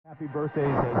Happy birthdays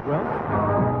as well.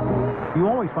 You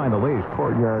always find the latest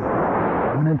courtyard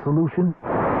permanent solution.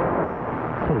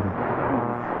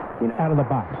 Out of the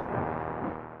box.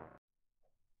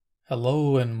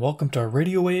 Hello and welcome to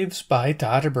Radio Waves by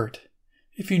Todderbert.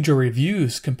 If you enjoy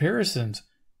reviews, comparisons,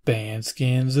 band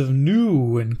scans of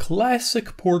new and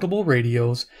classic portable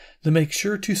radios, then make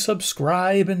sure to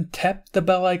subscribe and tap the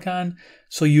bell icon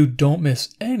so you don't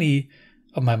miss any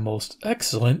of my most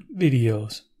excellent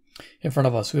videos. In front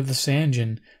of us we have the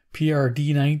Sangean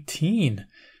PR-D19.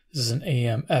 This is an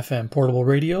AM/FM portable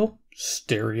radio,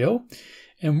 stereo,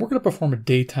 and we're going to perform a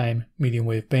daytime medium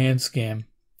wave band scan,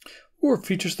 or it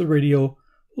features the radio,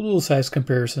 a little size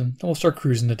comparison, then we'll start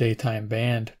cruising the daytime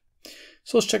band.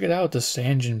 So let's check it out, the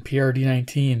Sangean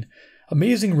PR-D19.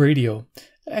 Amazing radio,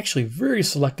 actually very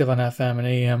selective on FM and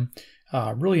AM.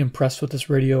 Really impressed with this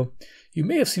radio. You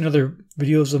may have seen other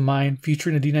videos of mine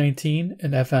featuring the D19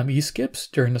 and FM E-skips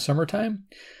during the summertime,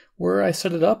 where I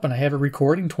set it up and I have it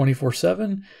recording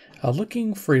 24/7,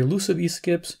 looking for elusive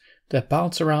E-skips that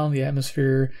bounce around the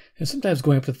atmosphere and sometimes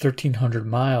going up to 1,300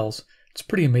 miles. It's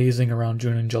pretty amazing around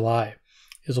June and July.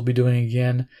 As we'll be doing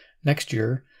again next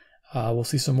year, we'll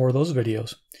see some more of those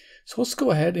videos. So let's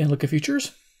go ahead and look at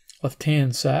features.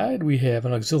 Left-hand side, we have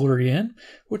an auxiliary in,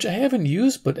 which I haven't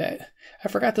used, but I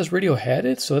forgot this radio had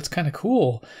it, so that's kind of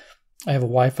cool. I have a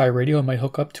Wi-Fi radio I might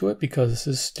hook up to it because this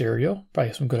is stereo.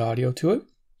 Probably some good audio to it.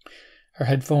 Our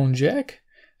headphone jack,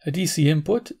 a DC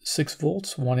input, 6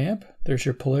 volts, 1 amp. There's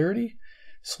your polarity.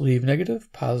 Sleeve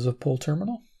negative, positive pole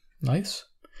terminal. Nice.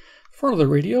 Front of the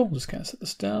radio, we'll just kind of set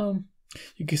this down.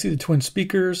 You can see the twin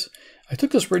speakers. I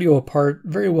took this radio apart,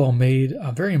 very well made.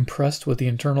 I'm very impressed with the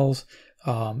internals.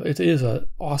 It is an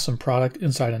awesome product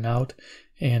inside and out.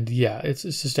 And yeah, it's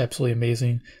just absolutely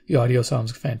amazing. The audio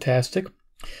sounds fantastic.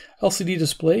 LCD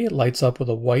display, lights up with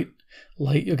a white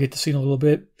light. You'll get to see in a little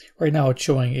bit. Right now it's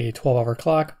showing a 12-hour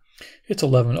clock. It's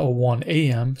 11:01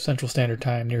 a.m. Central Standard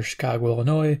Time near Chicago,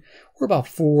 Illinois. We're about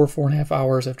 4.5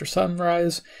 hours after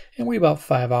sunrise, and we're about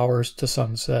 5 hours to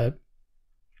sunset.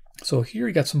 So here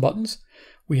you got some buttons.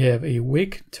 We have a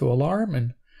wake to alarm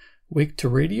and wake to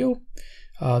radio.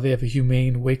 They have a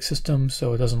humane wake system,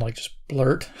 so it doesn't like just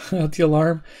blurt out the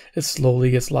alarm. It slowly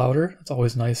gets louder. That's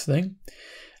always a nice thing.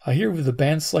 Here we have the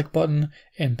band select button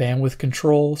and bandwidth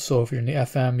control. So if you're in the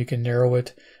FM, you can narrow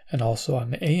it, and also on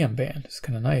the AM band. It's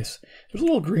kind of nice. There's a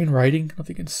little green writing. I don't know if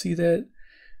you can see that.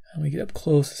 Let me get up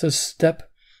close. It says step.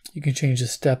 You can change the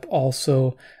step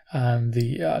also on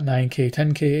the 9K,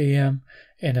 10K AM,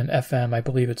 and an FM. I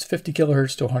believe it's 50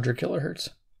 kilohertz to 100 kilohertz.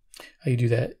 You do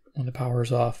that when the power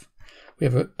is off. We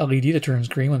have an LED that turns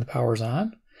green when the power is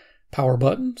on. Power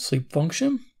button, sleep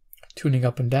function, tuning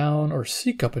up and down, or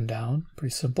seek up and down.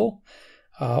 Pretty simple.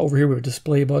 Over here we have a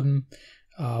display button.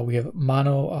 We have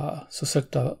mono, so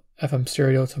set the FM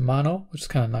stereo to mono, which is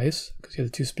kind of nice because you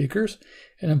have the 2 speakers.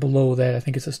 And then below that, I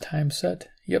think it says time set.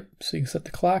 Yep, so you can set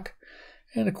the clock.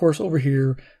 And of course, over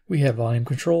here, we have volume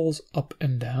controls up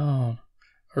and down,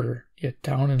 or yeah,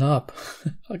 down and up.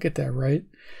 I'll get that right.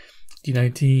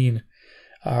 D19.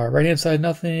 Right hand side,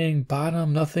 nothing.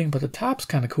 Bottom, nothing. But the top's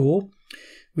kind of cool.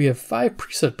 We have 5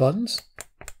 preset buttons.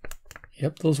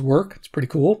 Yep, those work. It's pretty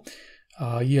cool.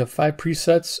 You have 5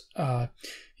 presets.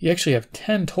 You actually have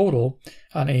 10 total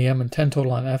on AM and 10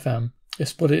 total on FM. You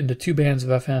split it into 2 bands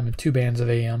of FM and 2 bands of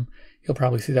AM. You'll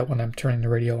probably see that when I'm turning the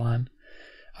radio on.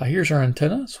 Here's our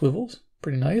antenna. Swivels.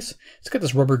 Pretty nice. It's got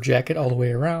this rubber jacket all the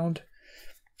way around.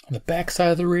 On the back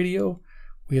side of the radio,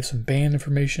 we have some band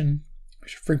information.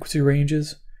 There's your frequency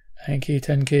ranges, 9K,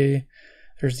 10K.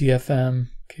 There's the FM.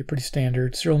 Okay, pretty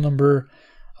standard. Serial number.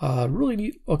 Really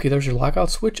neat. Okay, there's your lockout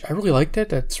switch. I really like that.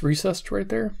 That's recessed right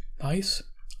there. Nice.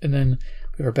 And then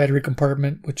we have our battery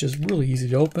compartment, which is really easy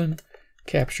to open.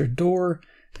 Captured door.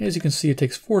 And as you can see, it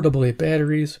takes 4 AA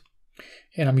batteries.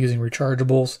 And I'm using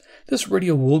rechargeables. This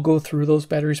radio will go through those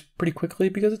batteries pretty quickly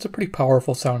because it's a pretty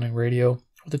powerful sounding radio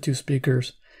with the 2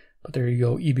 speakers. But there you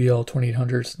go, EBL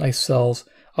 2800s, nice cells.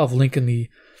 I'll have a link in the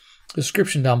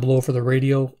description down below for the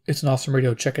radio. It's an awesome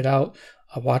radio, check it out.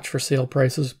 Watch for sale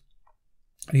prices.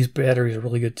 These batteries are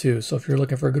really good too. So if you're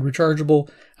looking for a good rechargeable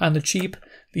on the cheap,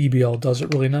 the EBL does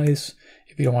it really nice.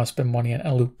 If you don't want to spend money on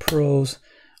Eneloop Pros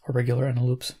or regular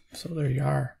Eneloops. So there you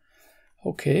are.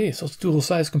 Okay, so let's do a little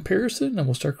size comparison and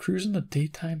we'll start cruising the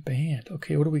daytime band.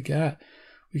 Okay, what do we got?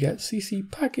 We got CC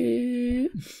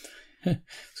Pocket.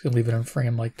 Just gonna leave it in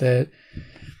frame like that.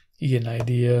 You get an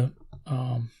idea.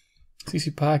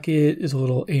 CC Pocket is a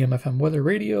little AM/FM weather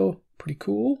radio. Pretty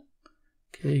cool.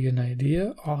 Okay, you get an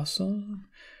idea. Awesome.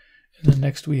 And then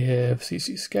next we have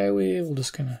CC Skywave. We'll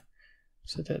just kind of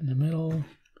set that in the middle.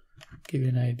 Give you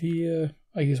an idea.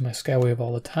 I use my Skywave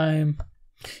all the time.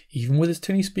 even with its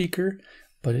tinny speaker,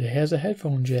 but it has a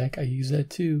headphone jack. I use that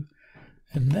too.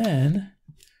 And then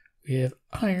we have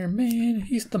Iron Man.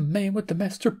 He's the man with the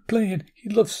master plan. He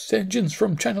loves engines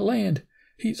from China land.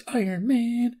 He's Iron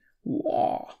Man.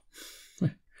 Wow. He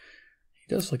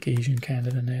does look Asian kind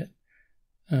of in that.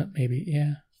 Maybe,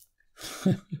 yeah.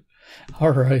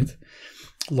 All right.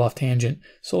 Left tangent.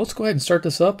 So let's go ahead and start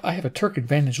this up. I have a Turk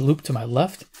Advantage loop to my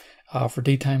left for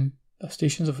daytime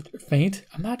stations of faint.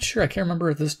 I'm not sure. I can't remember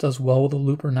if this does well with a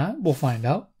loop or not. We'll find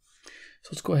out. So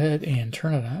let's go ahead and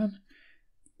turn it on.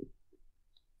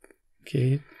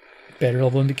 Okay. Battery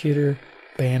level indicator.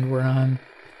 Band we're on.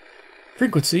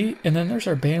 Frequency. And then there's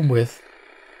our bandwidth.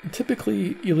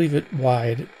 Typically, you leave it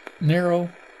wide.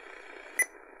 Narrow.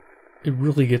 It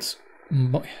really gets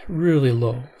really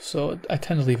low. So I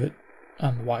tend to leave it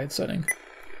on the wide setting.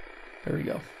 There we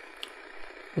go.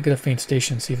 We'll get a faint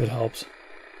station, see if it helps.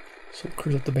 So we'll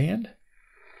cruise up the band.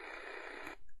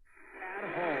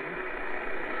 At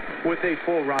home with a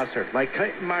full roster. Like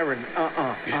Myron,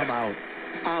 I'm out.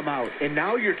 I'm out. And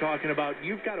now you're talking about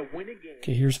you've got to win a game.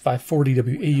 Okay, here's 540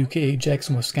 WAUK,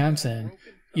 Jackson, Wisconsin,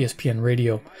 ESPN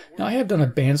radio. Now, I have done a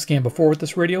band scan before with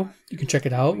this radio. You can check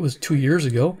it out. It was 2 years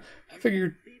ago. I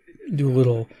figured do a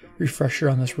little refresher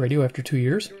on this radio after 2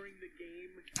 years.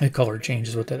 The color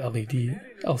changes with that LCD,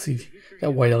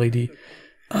 that white LED.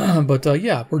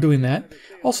 Yeah, we're doing that.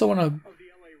 Also, want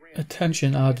to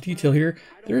attention to detail here.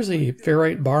 There's a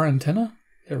ferrite bar antenna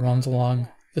that runs along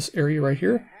this area right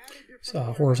here. It's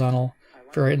a horizontal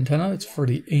ferrite antenna. It's for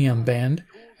the AM band,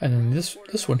 and then this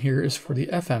one here is for the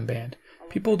FM band.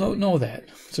 People don't know that.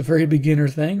 It's a very beginner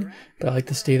thing, but I like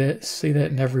to say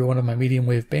that in every one of my medium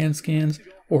wave band scans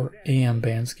or AM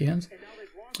band scans.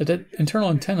 That internal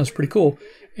antenna is pretty cool.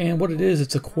 And what it is,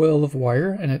 it's a coil of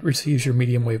wire, and it receives your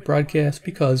medium wave broadcast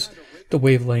because the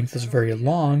wavelength is very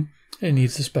long and it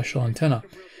needs a special antenna.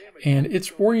 And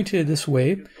it's oriented this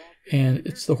way, and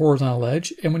it's the horizontal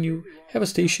edge. And when you have a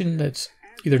station that's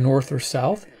either north or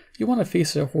south, you want to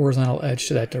face a horizontal edge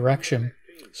to that direction.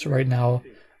 So right now,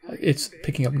 it's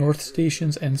picking up north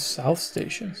stations and south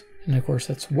stations. And of course,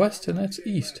 that's west and that's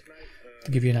east,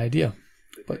 to give you an idea.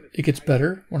 But it gets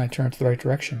better when I turn it to the right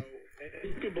direction.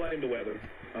 You can blame the weather.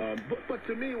 But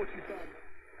to me, what you thought...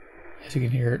 As you can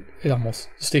hear, the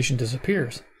station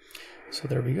disappears. So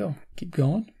there we go. Keep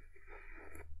going.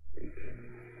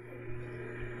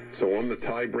 So on the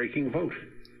tie-breaking vote.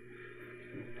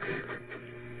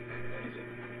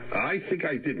 I think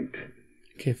I didn't.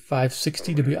 Okay,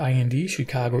 560 WIND,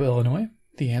 Chicago, Illinois.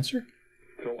 The answer?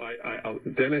 So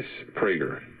Dennis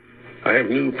Prager. I have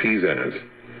new P's as.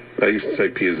 I used to say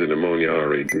P as in ammonia,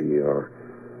 R-A-D-E-R.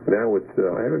 Now it's,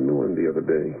 I had a new one the other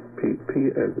day. P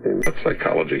as in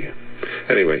psychology.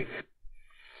 Anyway.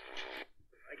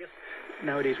 I guess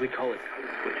nowadays we call it code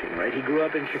switching, right? He grew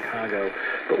up in Chicago,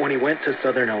 but when he went to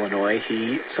Southern Illinois,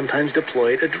 he sometimes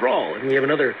deployed a drawl. And we have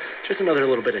just another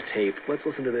little bit of tape. Let's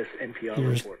listen to this NPR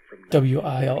report from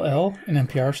WILL, an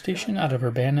NPR station out of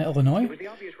Urbana, Illinois.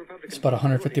 It's about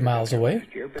 150 miles away,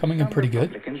 coming in pretty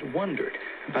good. Wondered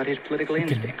about his political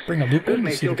instincts. Bring a loop in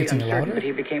to see if it gets any louder. But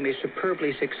he became a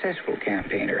superbly successful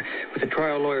campaigner with a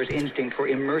trial lawyer's instinct for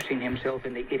immersing himself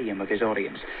in the idiom of his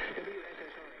audience.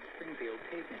 Springfield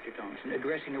taped Mr. Thompson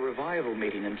addressing a revival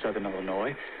meeting in Southern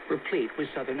Illinois, replete with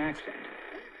Southern accent.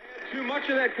 Too much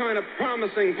of that kind of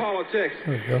promising politics.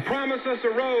 Promise us a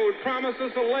road, promise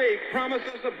us a lake, promise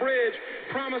us a bridge,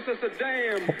 promise us a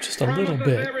dam. Oh, just a little bit.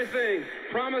 Promise us everything.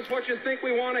 Promise what you think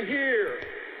we want to hear.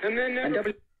 And then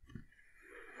never...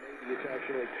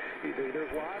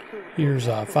 Here's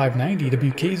 590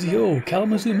 WKZO,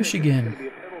 Kalamazoo,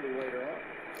 Michigan.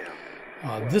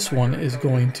 This one is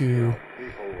going to,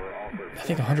 I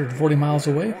think, 140 miles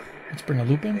away. Let's bring a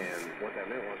loop in.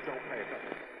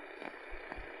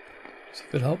 See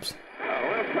if it helps.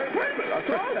 That's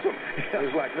awesome.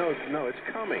 It's like, no, it's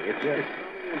coming. It's coming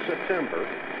in September,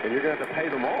 and you're going to have to pay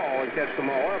them all and catch them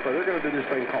all up, or they're going to do this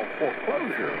thing called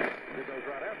foreclosure.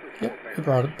 Yep, we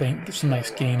brought it back. There's some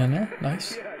nice gain in there.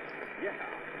 Nice.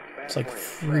 It's like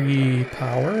free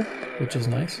power, which is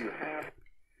nice.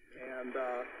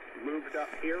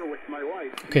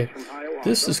 Okay,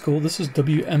 this is cool. This is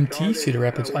WMT, Cedar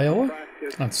Rapids, Iowa,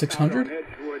 on 600.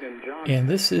 And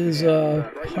this is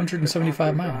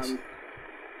 175 miles.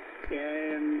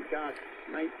 In,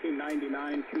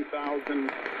 1999,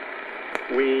 2000,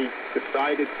 we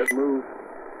decided to move.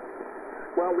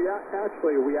 Well, we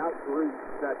outgrew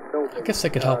that building. I guess I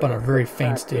could help on a very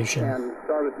faint station. And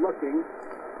started looking,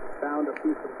 found a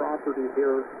piece of property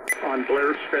here on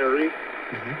Blair's Ferry.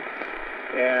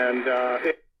 And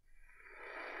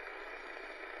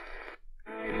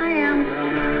I am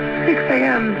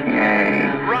again. Yay.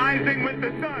 Rising with the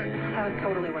sun. That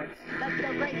totally works. Let's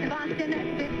go break to Boston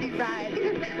at 55.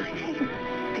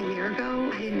 A year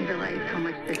ago, I didn't realize how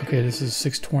much this... Okay, this is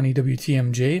 620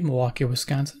 WTMJ, Milwaukee,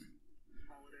 Wisconsin.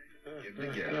 Give the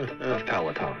gift of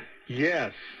Peloton.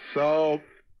 Yes, so...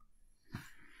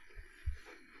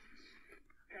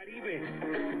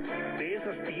 de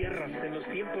esas tierras en los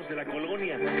tiempos de la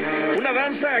colonia. Una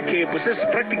danza que pues es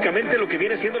prácticamente lo que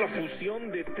viene siendo la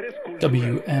fusión de tres culturas.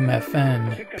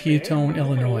 WMFN, Peatone,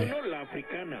 Illinois. La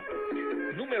africana.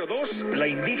 Número 2, la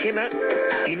indígena.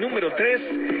 Y número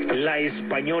 3, la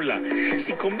española.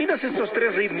 Si combinas estos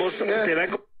tres ritmos, te da...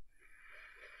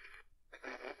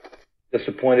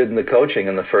 Disappointed in the coaching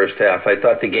in the first half. I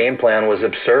thought the game plan was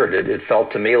absurd. It felt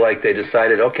to me like they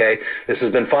decided, okay, this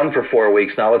has been fun for 4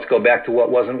 weeks. Now let's go back to what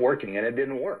wasn't working, and it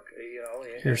didn't work.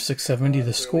 Here's 670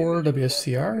 The Score,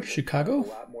 WSCR, Chicago.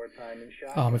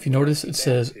 If you notice, it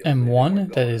says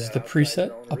M1. That is the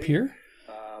preset up here.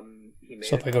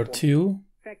 So if I go to 2,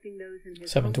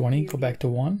 720, go back to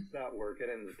 1.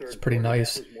 It's pretty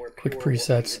nice. Quick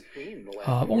presets.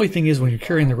 Only thing is, when you're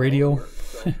carrying the radio,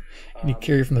 and you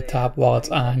carry from the top while it's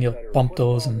on, you'll bump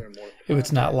those, and if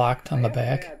it's not locked on the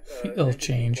back, it'll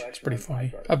change. It's pretty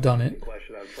funny. I've done it.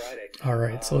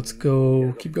 Alright, so let's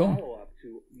go, keep going.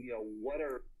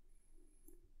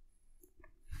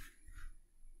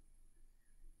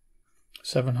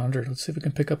 $700. Let's see if we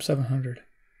can pick up 700.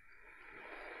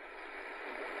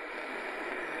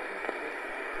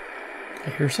 I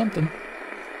hear something.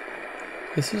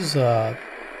 This is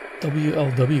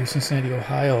WLW, Cincinnati,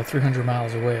 Ohio, 300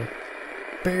 miles away.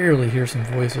 Barely hear some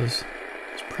voices.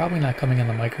 It's probably not coming in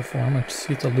the microphone. I'm going to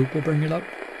see if the loop will bring it up.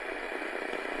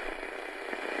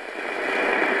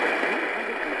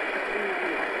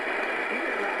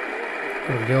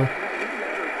 There we go.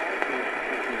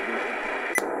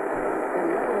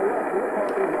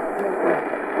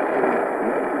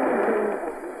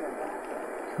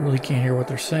 Really can't hear what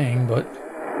they're saying, but...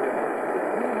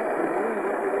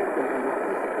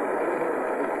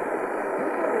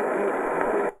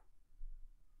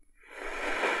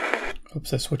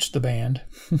 Oops, I switched the band.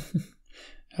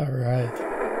 Alright.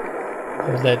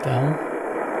 Hold that down.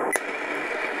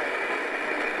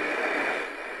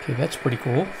 Okay, that's pretty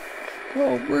cool.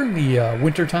 Well, we're in the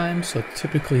winter time, so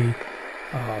typically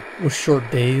with short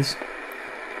days,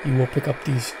 you will pick up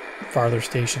these farther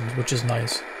stations, which is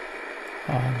nice.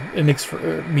 It makes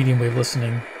for medium wave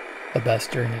listening the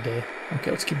best during the day.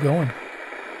 Okay, let's keep going.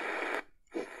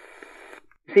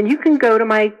 And you can go to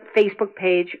my Facebook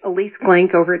page, Elise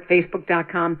Glank, over at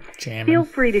facebook.com. Feel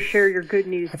free to share your good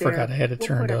news there. I forgot I had it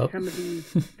turned up. Some of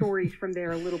the stories from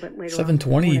there a little bit later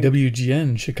 720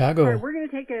 WGN, Chicago. All right, we're going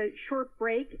to take a short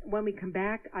break. When we come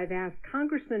back, I've asked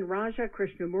Congressman Raja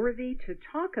Krishnamurthy to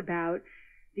talk about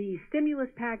the stimulus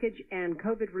package and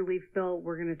COVID relief bill.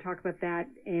 We're going to talk about that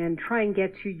and try and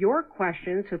get to your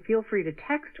questions, so feel free to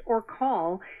text or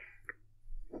call.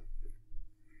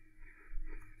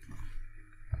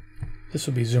 This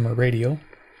will be Zoomer Radio,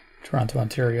 Toronto,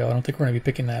 Ontario. I don't think we're going to be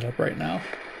picking that up right now.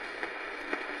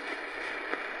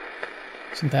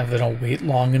 Sometimes they don't wait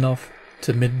long enough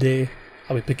to midday.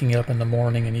 I'll be picking it up in the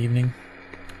morning and evening.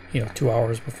 2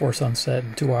 hours before sunset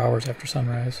and 2 hours after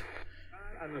sunrise.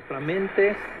 A nuestra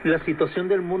mente, la situación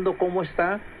del mundo cómo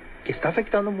está, que está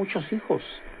afectando muchos hijos.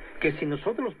 Que si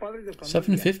nosotros los padres de familia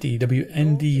 750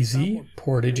 WNDZ,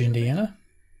 Portage, Indiana.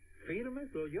 Firmes,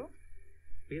 lo yo.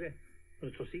 Mire,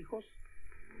 nuestros hijos.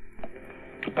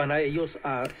 Para ellos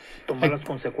tomar las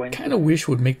consecuencias. I kind of wish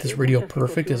would make this radio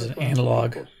perfect as an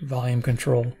analog volume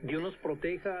control.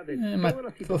 I'm not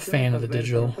a fan of the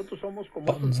digital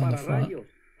buttons on the front.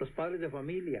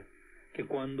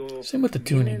 Same with the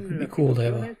tuning. It'd be cool to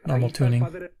have a normal tuning.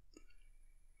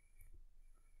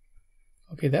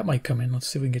 Okay, that might come in. Let's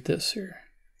see if we can get this here.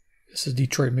 This is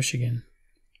Detroit, Michigan.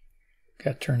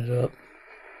 Gotta turn it up.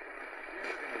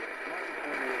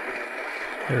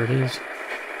 There it is.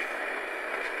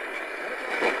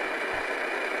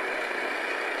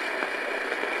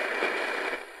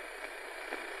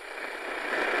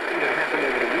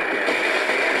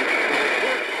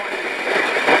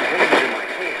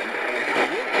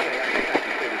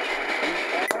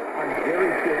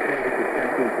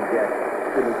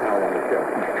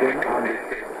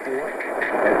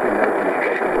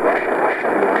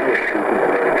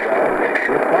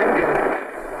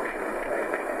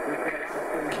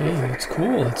 Okay, that's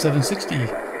cool. It's 760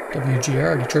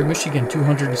 WGR, Detroit, Michigan,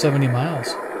 270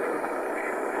 miles.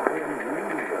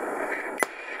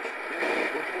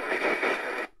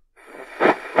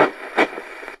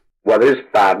 Well, this is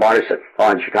Bob Martison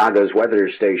on Chicago's weather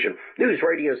station, News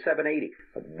Radio 780.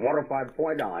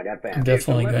 I'm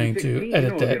definitely going to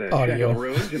edit that audio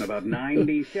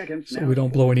so we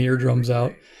don't blow any eardrums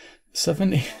out.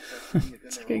 780.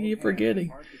 It's like I keep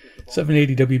forgetting.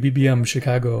 780 WBBM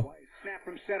Chicago.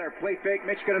 From center, play fake,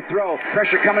 Mitch gonna throw,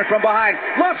 pressure coming from behind,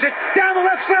 lofts it, down the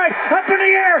left side, up in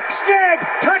the air, snag,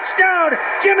 touchdown,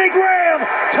 Jimmy Graham,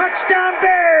 touchdown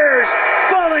Bears,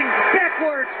 falling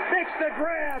backwards, makes the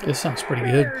grab. This sounds pretty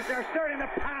good.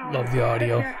 Love the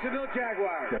audio.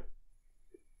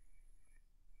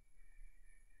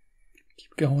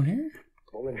 Keep going here.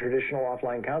 And traditional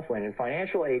offline counseling and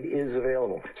financial aid is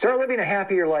available. Start living a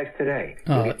happier life today.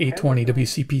 820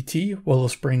 WCPT, Willow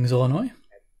Springs, Illinois.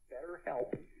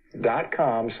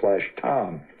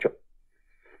 BetterHelp.com/Tom.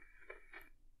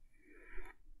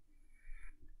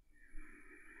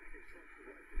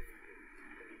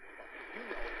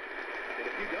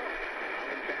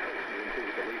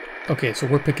 Okay, so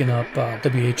we're picking up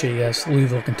WHAS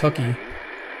Louisville, Kentucky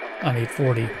on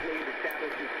 840.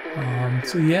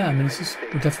 So yeah, I mean,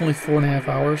 we're definitely 4.5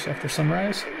 hours after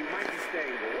sunrise.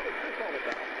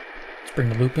 Let's bring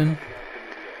the loop in.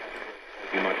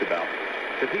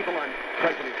 The people on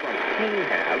President Trump's team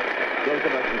have, those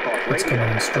of us who talk radio, it's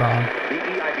coming in strong. The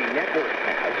EIB network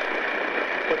has,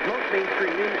 but most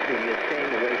mainstream news media is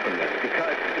staying away from this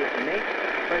because it makes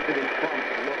President Trump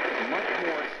look much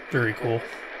more... Very cool.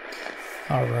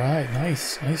 All right,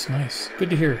 nice. Good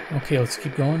to hear. Okay, let's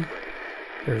keep going.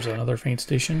 There's another faint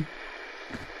station.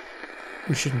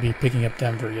 We shouldn't be picking up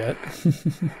Denver yet.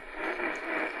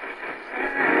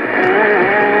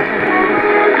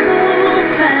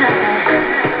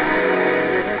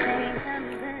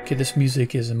 Okay, this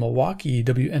music is in Milwaukee,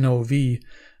 WNOV.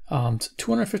 It's a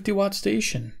 250 watt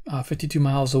station, 52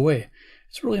 miles away.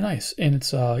 It's really nice, and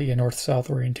it's north-south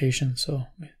orientation, so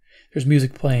there's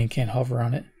music playing, can't hover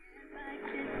on it.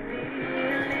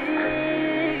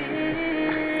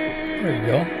 There you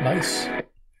go, nice.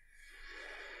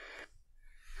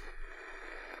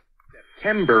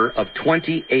 September of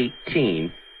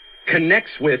 2018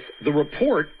 connects with the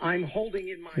report I'm holding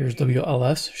in my... Here's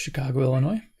WLS, Chicago,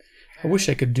 Illinois. I wish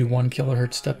I could do 1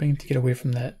 kilohertz stepping to get away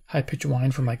from that high-pitch whine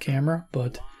from my camera,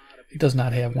 but it does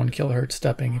not have 1 kilohertz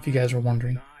stepping, if you guys are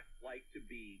wondering.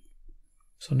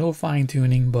 So no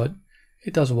fine-tuning, but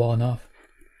it does well enough.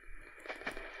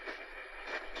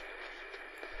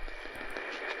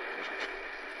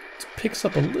 It picks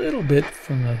up a little bit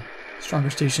from the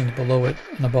stronger stations below it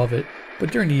and above it,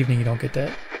 but during the evening you don't get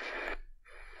that.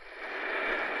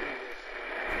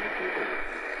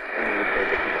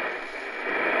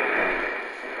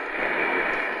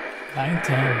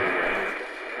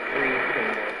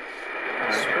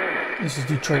 910. This is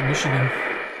Detroit, Michigan.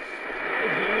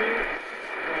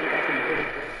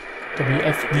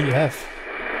 WFDF.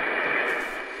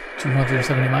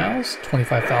 270 miles,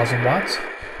 25,000 watts.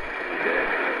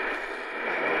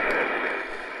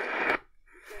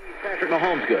 Patrick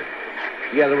Mahomes good.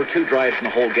 Yeah, there were 2 drives in the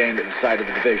whole game that decided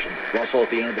the division. Russell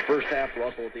at the end of the first half,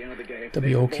 Russell at the end of the game.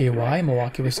 WOKY,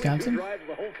 Milwaukee, Wisconsin.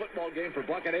 The whole football game for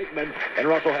Buck and Aikman, and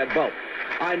Russell had both.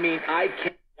 I mean, I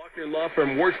can't... Walker Law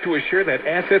Firm works to assure that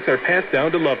assets are passed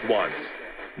down to loved ones.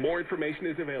 More information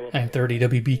is available. 930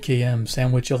 WBKM,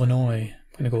 Sandwich, Illinois.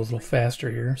 I'm going to go a little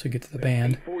faster here so we get to the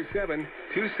band.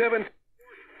 847-27...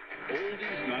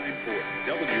 Oldies 94,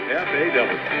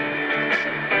 WFAW.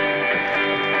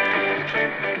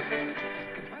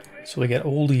 So we got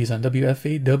oldies on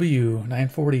WFAW,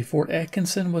 940, Fort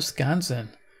Atkinson, Wisconsin.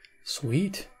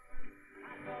 Sweet.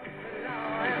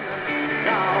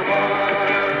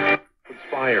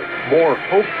 Inspire more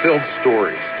hope-filled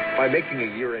stories by making a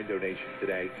year-end donation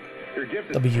today. Your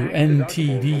gift is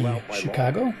WNTD,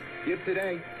 Chicago. Give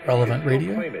today. Relevant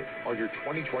Radio. Claim it on your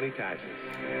 2020 taxes.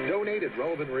 Donate at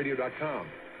relevantradio.com.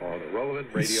 On the Relevant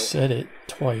Radio. He said it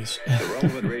twice. The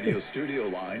Relevant Radio studio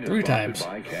line is 3 sponsored times.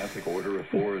 by Catholic Order of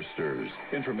Foresters.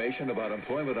 Information about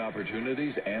employment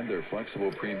opportunities and their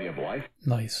flexible premium life.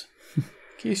 Nice. In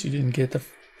case you didn't get the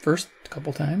first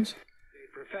couple times.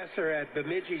 Professor at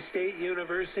Bemidji State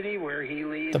University, where he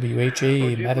leads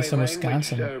WHA, Madison,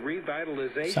 Wisconsin.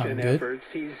 Revitalization Sound good. efforts.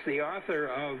 He's the author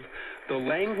of The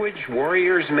Language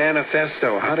Warriors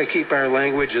Manifesto: How to Keep Our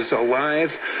Languages Alive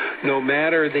No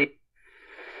Matter the...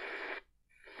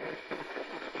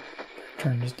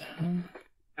 Turn this down.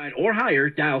 Or higher,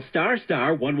 dial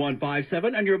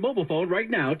 **1157 on your mobile phone right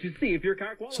now to see if your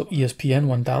car qualifies. So ESPN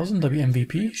 1000,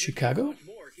 WMVP, Chicago.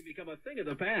 More can become a thing of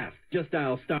the past. Just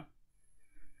dial **.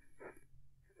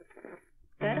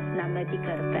 Na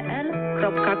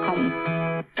medical.pl.com.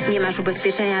 Nie masz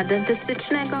ubezpieczenia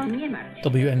dentystycznego? Nie masz.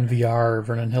 WNVR,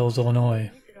 Vernon Hills, Illinois.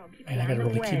 Man, I gotta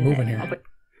really keep moving here.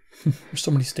 There's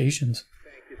so many stations.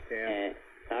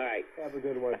 Have a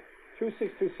good one.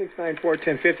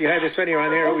 262-694-1050. Hi, this video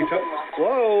on there. We talk.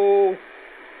 Whoa!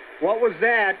 What was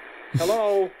that?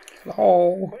 Hello?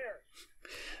 Hello.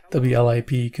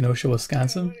 WLIP, Kenosha,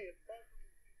 Wisconsin.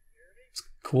 It's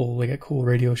cool. They got cool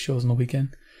radio shows on the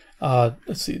weekend.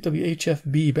 Let's see.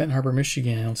 WHFB, Benton Harbor,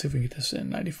 Michigan. Let's see if we can get this in.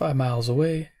 95 miles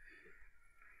away.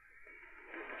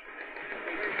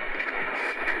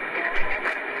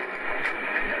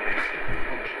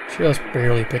 Just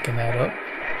barely picking that up.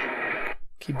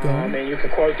 Keep going. I mean, you can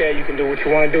quote that. You can do what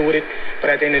you want to do with it. But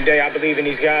at the end of the day, I believe in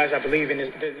these guys. I believe in this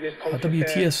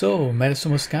WTSO,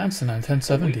 Madison, Wisconsin on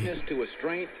 1070. Witness to a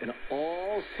strength in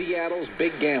all Seattle's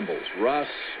big gambles. Russ,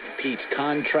 Pete's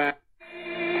contract.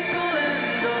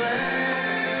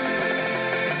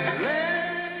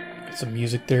 Got some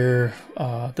music there.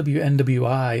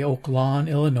 WNWI, Oak Lawn,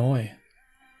 Illinois.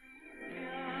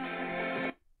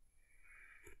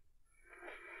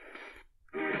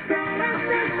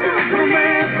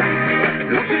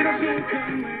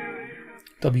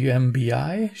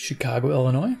 WMBI, Chicago,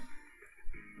 Illinois.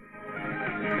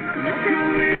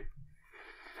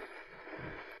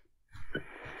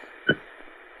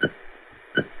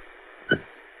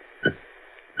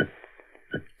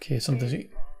 Okay, something's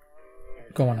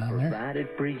going on there. Provided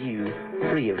for you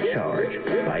free of charge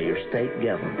by your state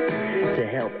government to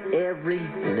help every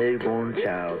newborn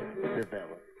child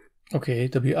develop. Okay,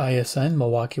 WISN,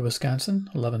 Milwaukee, Wisconsin,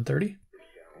 1130.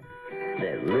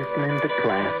 They're listening to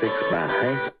classics by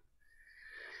Hank.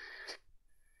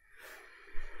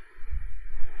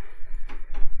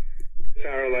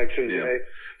 Our election day.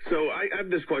 So I have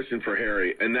this question for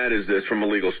Harry, and that is this from a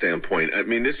legal standpoint. I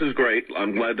mean, this is great.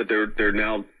 I'm glad that they're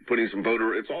now putting some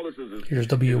voter. It's all this is. Here's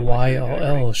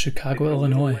WYLL, Chicago,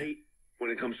 Illinois. When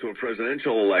it comes to a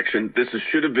presidential election,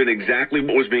 should have been exactly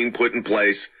what was being put in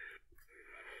place.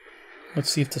 Let's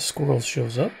see if the squirrel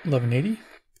shows up. 1180.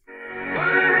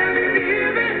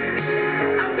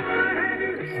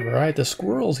 All right, the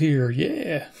squirrel's here.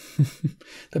 Yeah.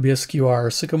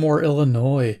 WSQR, Sycamore,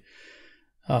 Illinois.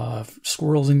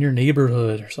 Squirrels in your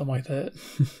neighborhood or something like that.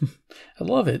 I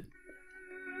love it.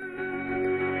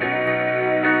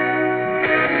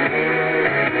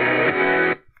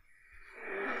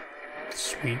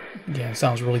 Sweet. Yeah, it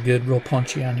sounds really good, real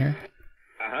punchy on here.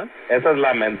 Esa es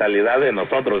la mentalidad de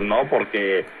nosotros, ¿no?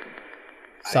 Porque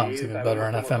sounds even better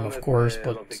on FM, of course,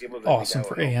 but it's awesome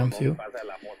for AM too.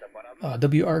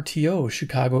 WRTO,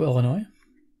 Chicago, Illinois.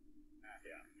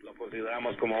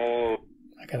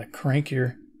 I got a crank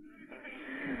here.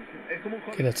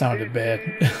 Okay, that sounded bad.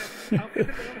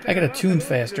 I got to tune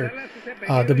faster.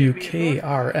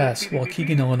 WKRS,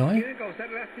 Waukegan, Illinois.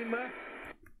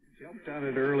 Jumped on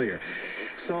it earlier.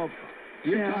 So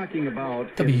you're talking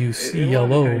about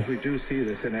WCLO, we do see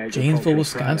this in Janesville,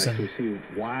 Wisconsin. We see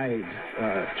wide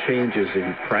changes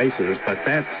in prices, but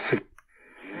that's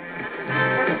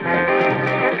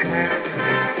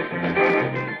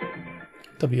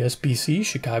WSBC,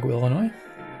 Chicago, Illinois.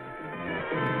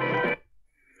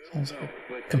 Sounds like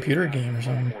a computer game or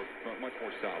something.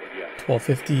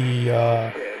 1250,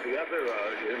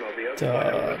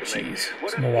 jeez,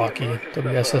 it's Milwaukee,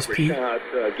 WSSP.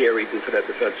 Gary do for that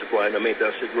defensive line. I mean,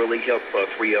 that should really help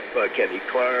free up Kenny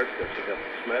Clark. That should help the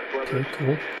Smith brothers. Okay,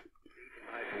 cool.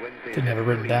 Didn't have it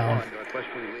written down.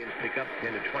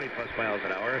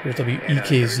 Here's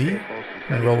WEKZ,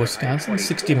 Monroe, Wisconsin,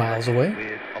 60 miles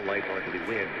away.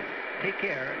 Take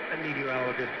care, and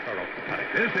meteorologist Arnold Alt.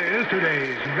 This is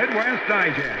today's Midwest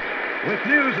Digest, with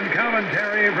news and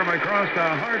commentary from across the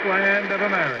heartland of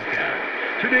America.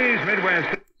 Today's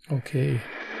Midwest. Okay.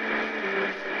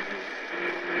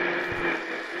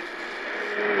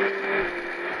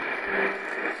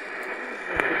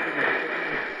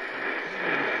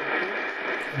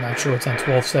 I'm not sure what's on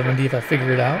 1270. If I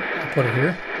figure it out, I'll put it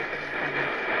here.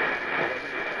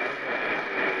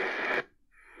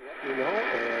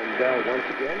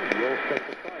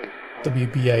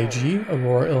 WBIG,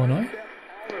 Aurora, Illinois.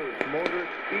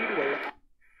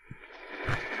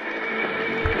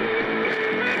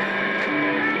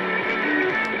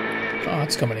 Oh,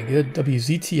 it's coming in good.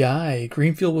 WZTI,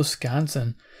 Greenfield,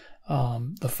 Wisconsin.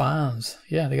 The Fonz.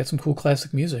 Yeah, they got some cool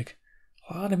classic music.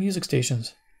 A lot of music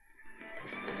stations.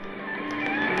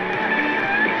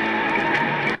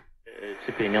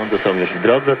 Czy pieniądze są już w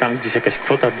drodze? Tam gdzieś jakaś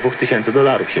kwota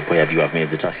 $2000 się pojawiła w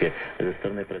międzyczasie ze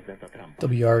strony prezydenta Trumpa.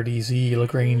 WRDZ,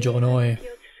 LaGrange, Illinois.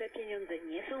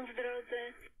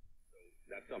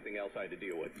 That's something else I had to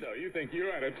deal with. So you think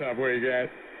you're at a tough week, guys?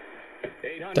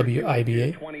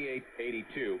 WIBA,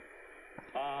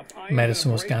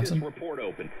 Madison, Wisconsin.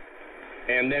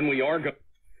 And then we are going.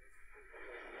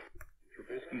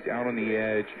 Trubisky's out on the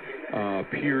edge.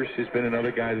 Pierce has been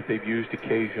another guy that they've used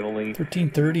occasionally.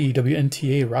 1330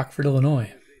 WNTA, Rockford,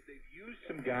 Illinois. They've used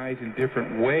some guys in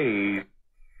different ways.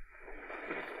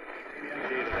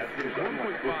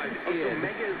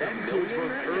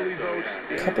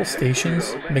 Couple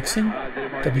stations mixing,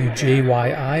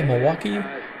 WJYI Milwaukee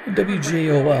and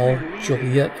WJOL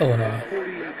Joliet, Illinois.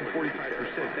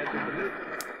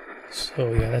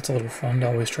 So yeah, that's a little fun to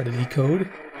always try to decode.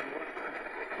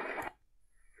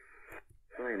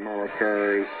 Sorry, model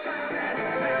cars.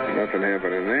 Nothing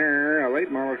happening there.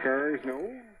 Late model cars,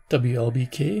 no.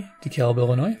 WLBK, DeKalb,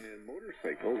 Illinois. And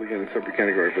motorcycles, again, a separate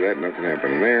category for that. Nothing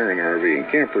happening there. And RV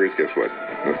and campers, guess what?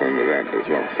 Nothing under that as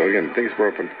well. So again, things were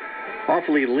open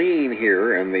awfully lean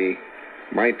here. And the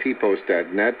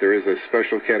mytpost.net, there is a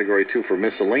special category too for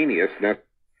miscellaneous.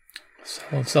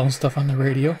 Selling stuff on the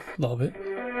radio. Love it.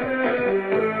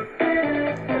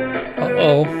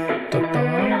 Uh-oh.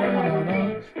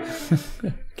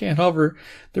 Can't hover.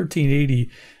 1380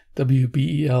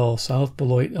 WBEL, South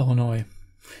Beloit, Illinois.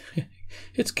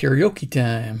 It's karaoke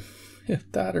time.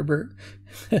 Todderbert.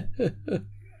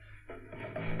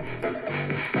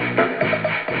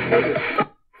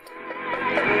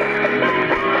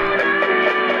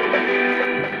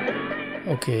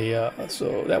 Okay,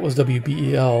 so that was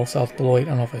WBEL, South Beloit. I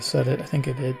don't know if I said it. I think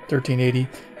I did. 1380.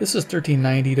 This is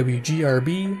 1390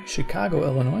 WGRB, Chicago,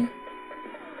 Illinois.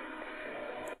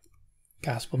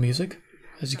 Gospel music,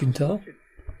 as you can tell.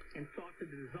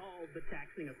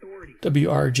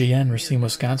 WRJN, Racine,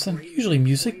 Wisconsin. Usually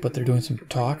music, but they're doing some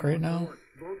talk right now.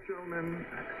 Both gentlemen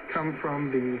come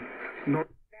from the north.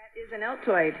 That is an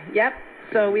Altoid. Yep.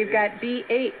 So we've got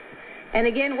B8. And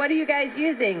again, what are you guys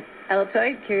using?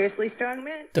 Altoid, Curiously Strong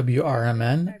Mint.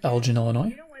 WRMN, Elgin, Illinois.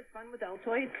 You know what's fun with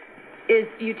Altoids? Is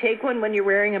you take one when you're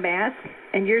wearing a mask,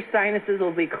 and your sinuses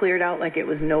will be cleared out like it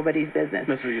was nobody's business.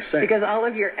 That's what you're saying. Because all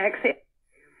of your exhale.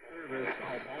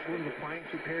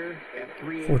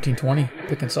 1420,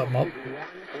 picking something up.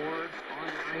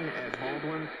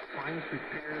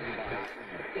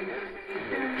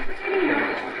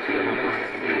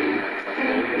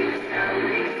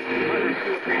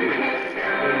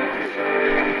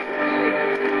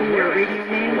 Your radio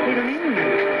name, Peter Newman.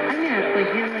 I'm Ashley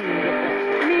Henley.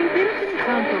 Name Peterson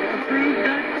Council approved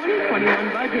the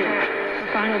 2021 budget. The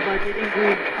final budget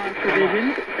includes cost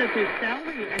revisions such as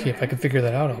salary and... Okay, if I can figure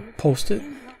that out, I'll post it.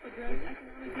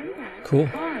 Cool.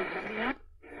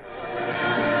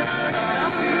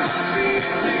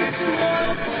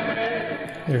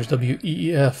 There's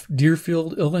WEEF,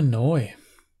 Deerfield, Illinois.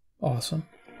 Awesome.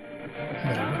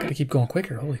 I'm gonna keep going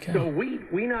quicker. Holy cow. So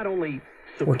we not only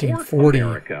support 1440.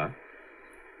 America,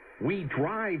 we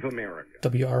drive America.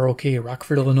 WROK,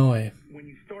 Rockford, Illinois. When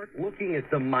you start looking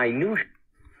at the minutiae.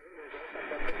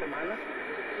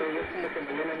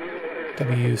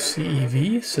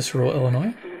 WCEV, Cicero,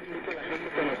 Illinois.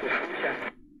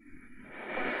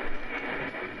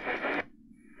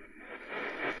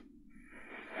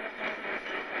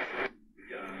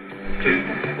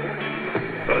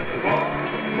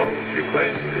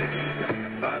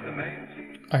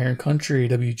 Iron Country,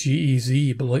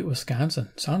 WGEZ, Beloit, Wisconsin.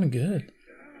 Sounding good.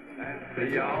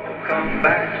 Yeah.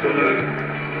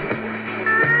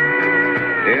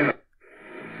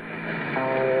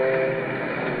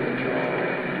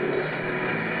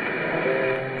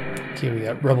 Okay, we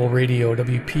got Rebel Radio,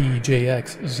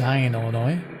 WPJX, Zion,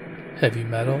 Illinois. Heavy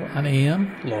metal on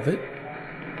AM. Love it.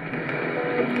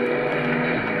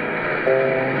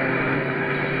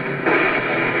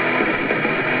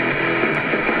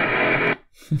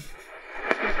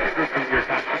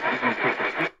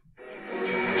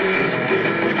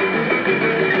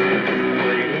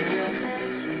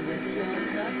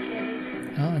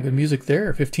 Good music there.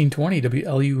 1520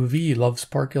 WLUV, Loves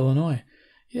Park, Illinois.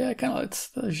 Yeah, kind of, it's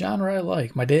the genre I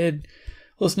like. My dad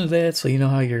listened to that, so you know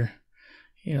how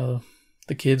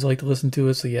the kids like to listen to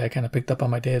it. So yeah, I kind of picked up on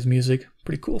my dad's music.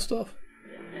 Pretty cool stuff.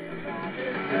 They're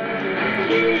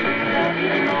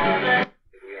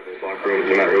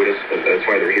not ruinous, but that's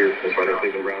why they're here. That's why they're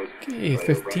Cleveland Browns. Okay,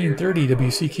 1530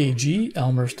 WCKG,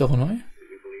 Elmhurst, Illinois. I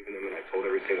believe in them, and I told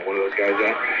every single one of those guys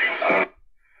that.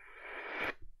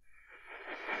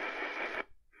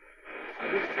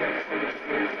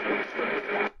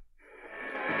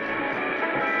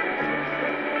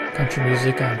 Country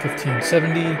music on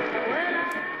 1570.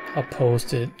 I'll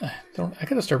post it. I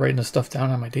gotta start writing this stuff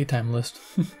down on my daytime list.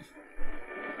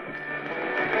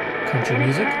 Country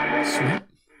music, sweet.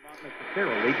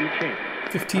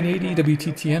 1580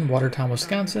 WTTN, Watertown,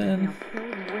 Wisconsin.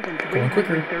 Going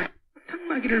quicker.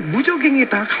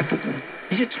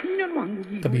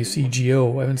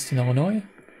 WCGO, Evanston, Illinois.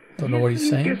 Don't know what he's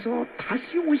saying.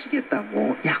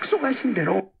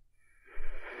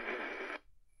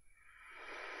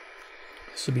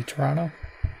 This will be Toronto.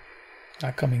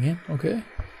 Not coming in. Okay.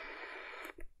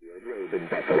 In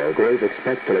Buffalo Grove,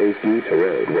 expect delays due to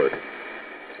road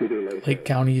work. Lake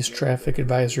County's Traffic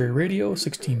Advisory Radio,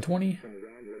 1620.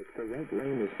 The right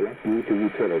lane is blocked due to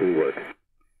utility work.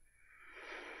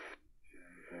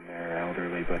 They're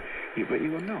elderly, but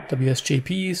you will know.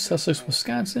 WSJP, Sussex,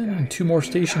 Wisconsin, and 2 more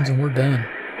stations, and we're done.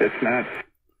 It's not.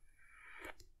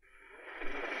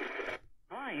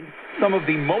 Some of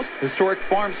the most historic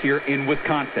farms here in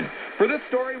Wisconsin. For this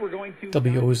story, we're going to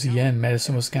WOZN,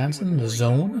 Madison, Wisconsin, The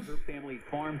Zone. Her family's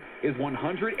farm is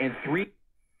 103.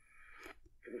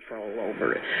 Control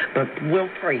over it, but we'll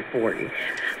pray for you.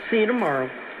 See you tomorrow.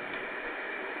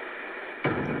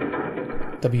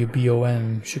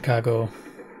 WBON, Chicago.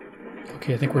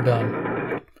 Okay, I think we're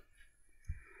done.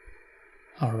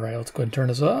 All right, let's go ahead and turn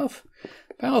this off.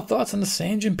 Final thoughts on the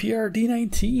Sangean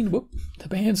PR-D19. Whoop, the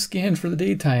band scan for the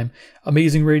daytime.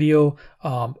 Amazing radio.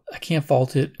 I can't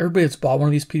fault it. Everybody that's bought one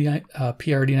of these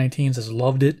PR-D19s has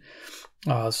loved it.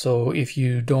 So if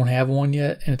you don't have one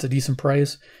yet and it's a decent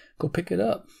price, go pick it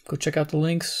up. Go check out the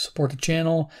links. Support the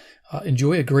channel.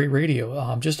 Enjoy a great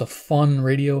radio. Just a fun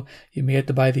radio. You may have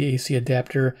to buy the AC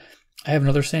adapter. I have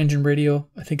another Sangean radio.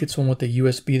 I think it's one with the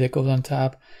USB that goes on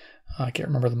top. I can't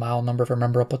remember the model number. If I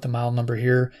remember, I'll put the model number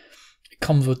here. It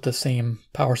comes with the same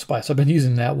power supply. So I've been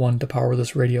using that one to power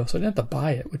this radio. So I didn't have to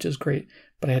buy it, which is great.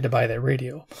 But I had to buy that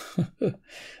radio. So I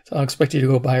don't expect you to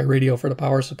go buy a radio for the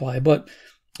power supply. But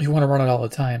if you want to run it all the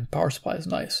time, power supply is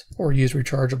nice. Or use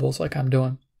rechargeables like I'm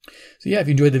doing. So yeah, if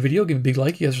you enjoyed the video, give me a big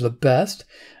like. You guys are the best.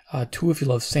 2, if you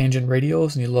love Sangean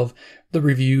radios and you love the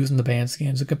reviews and the band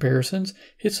scans and comparisons,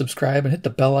 hit subscribe and hit the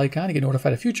bell icon to get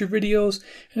notified of future videos.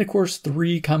 And of course,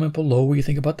 3, comment below what you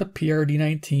think about the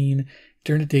PR-D19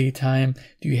 during the daytime.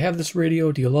 Do you have this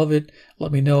radio? Do you love it?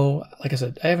 Let me know. Like I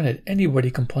said, I haven't had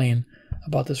anybody complain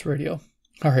about this radio.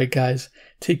 All right, guys,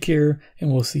 take care,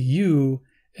 and we'll see you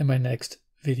in my next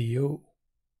video.